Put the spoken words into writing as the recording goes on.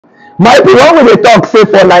My people, when we dey talk say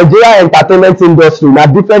for Nigeria entertainment industry na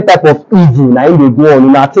different type of evil na im dey go on,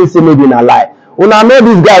 una think say maybe na lie. Una know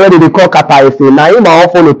dis guy wey dem dey call Kata Efe, na him I wan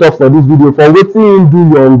follow talk for dis video for wetin him do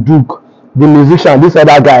Young Duke, the musician, dis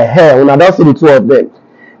other guy. Hey, una don see the two of them.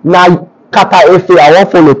 Na Kata Efe I wan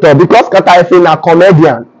follow talk because Kata Efe na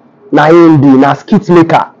comedian, na him be, na skit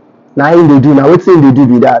maker, na him dey do, na wetin him dey do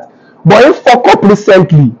be that. But him fuck up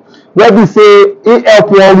recently. Wey be say he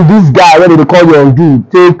help one dis guy wey dem dey call Young Duke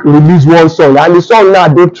take release one song, and the song now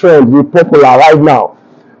dey trend, dey popular right now.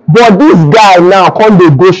 But dis guy now come dey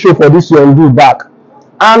go show for dis Young Duke back,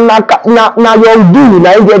 and na Young Duke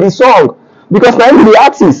na him get the song because na him be the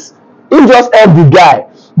artist. He just help the guy,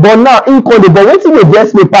 but now him come dey. But wetin dey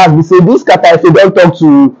vex me pass be say dis Kata Efe don talk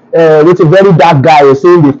to with a very dark guy o, say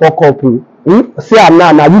him dey fuck up o. See am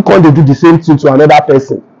now, na you come dey do the same thing to another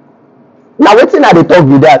person. Na wetin I dey talk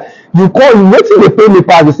be that. You come, wetin dey pain me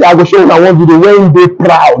pass be say I go show una one video wey him dey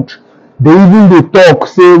proud, dey even dey talk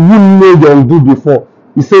say you know Young Duke before.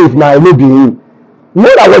 He say if na no be him.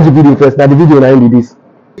 Make una watch the video first. Na the video na him be this.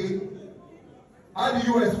 How do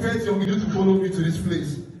you expect Young Duke to follow me to this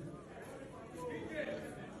place?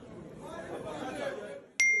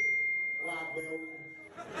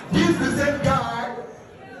 This is the same guy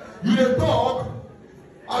you dey talk.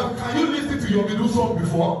 Can you listen to Young Duke song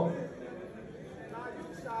before?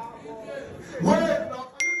 Wait, now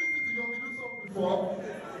can you listen to Young Duke song before?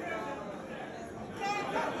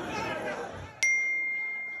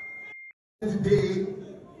 Today,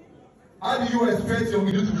 how do you expect Young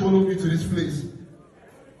Duke to follow me to this place?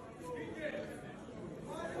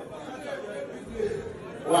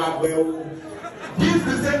 Wow, well, this is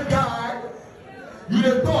the same guy you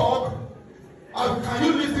dey talk. Can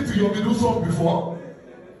you listen to Young Duke song before?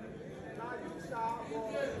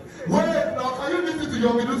 Wait, now can you listen to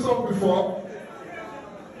Young Duke song before?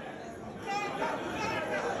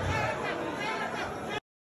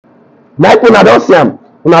 Like una don see am,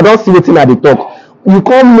 una don see wetin I dey talk. You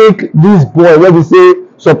come make dis boy wey be say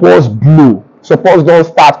suppose blow, suppose don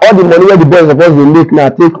start, all the money wey the boy suppose dey make na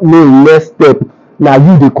take know him next step, na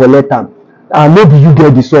you dey collect am, and no be you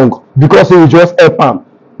get the song because say you just help am.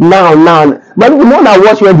 Now my people, no na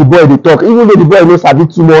watch when the boy dey talk, even though the boy no sabi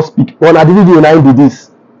too much speak, but na the video na him be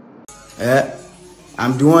this.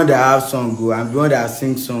 I'm the one that have song go. I'm the one that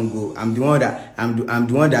sing song go. I'm the one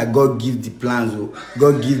that God give the plans go.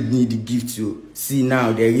 God give me the gift to see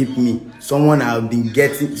now they rip me. Someone I've been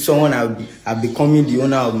getting. Someone I've becoming the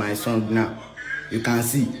owner of my song now. You can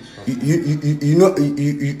see. You know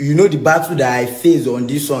the battle that I face on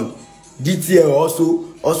this song. DTL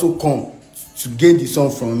also come to gain the song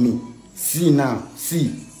from me. See now.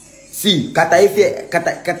 See. Kata Efe.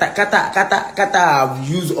 Kata have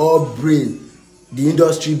used all brain. The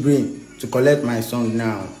industry brain to collect my song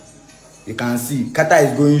now. You can see Kata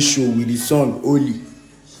is going show with the song only.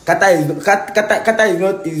 Kata is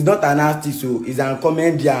not an artist, so he's a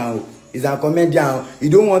comedian. He's a comedian. He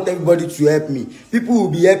don't want everybody to help me. People will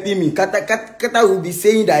be helping me. Kata will be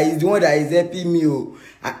saying that he's the one that is helping me. Oh.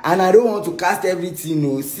 And I don't want to cast everything.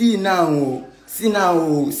 Oh. See now.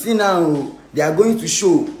 They are going to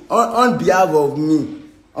show on behalf of me.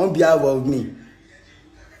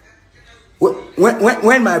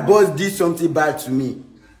 When my boss did something bad to me,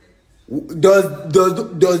 does it's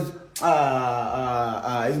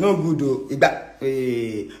not good though.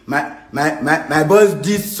 My boss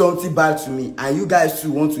did something bad to me, and you guys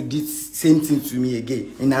too want to do same thing to me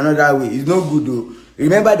again in another way. It's not good though.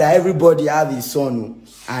 Remember that everybody have his son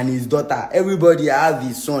and his daughter. Everybody have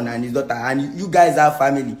his son and his daughter, and you guys have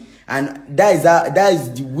family, and that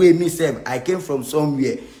is the way me self. I came from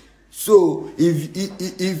somewhere. So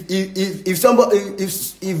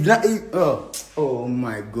oh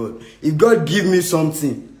my God, if God give me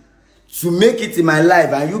something to make it in my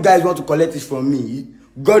life and you guys want to collect it from me,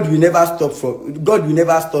 God will never stop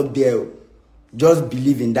there. Just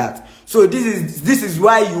believe in that. So this is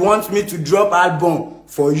why you want me to drop album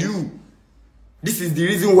for you. This is the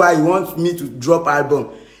reason why you want me to drop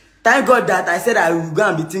album. Thank God that I said I will go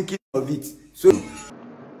and be thinking of it. So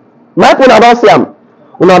My people, una don see am.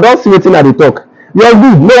 Una don see wetin I dey talk. Young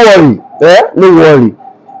Duke, no worry, no worry.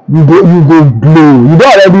 You go blow. You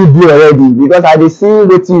don already blow already because I dey see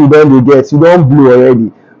wetin you don dey get. You don blow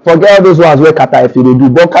already. Forget all those ones wey Kata Efe dey do.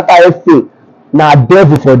 But Kata Efe na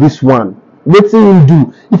devil for this one. Wetin him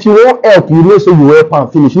do? If you wan help, you know say you help am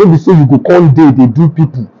finish. No be say you go come dey do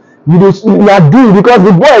people. You na do because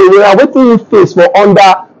the boy na wetin him face for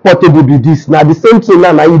under Portable be this. Na the same thing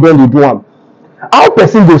now na you don dey do am. How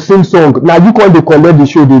person go sing song na you come dey collect the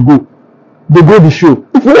show dey go the show.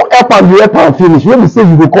 If you wan help am finish. No be say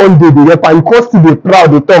you go come dey help am, you come still dey proud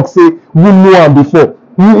dey talk say you know am before.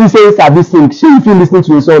 You say sabi sing, shey you fit lis ten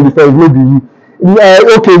to a song before if no be you.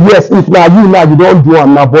 Okay, yes, if na you now you don do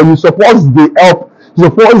am now, but you suppose dey help, you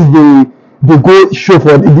suppose dey go show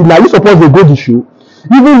for na you suppose dey go the show.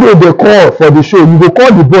 Even though dey call for the show, you go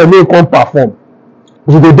call the boy make he come perform.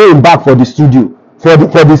 You go dey him back for the studio, for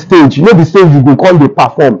the stage, no be stage you go come dey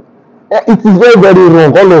perform. It is very very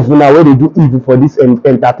wrong, all of una wey dey do evil for this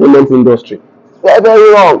entertainment industry. Very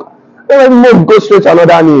very wrong. Make we go straight to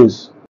another news.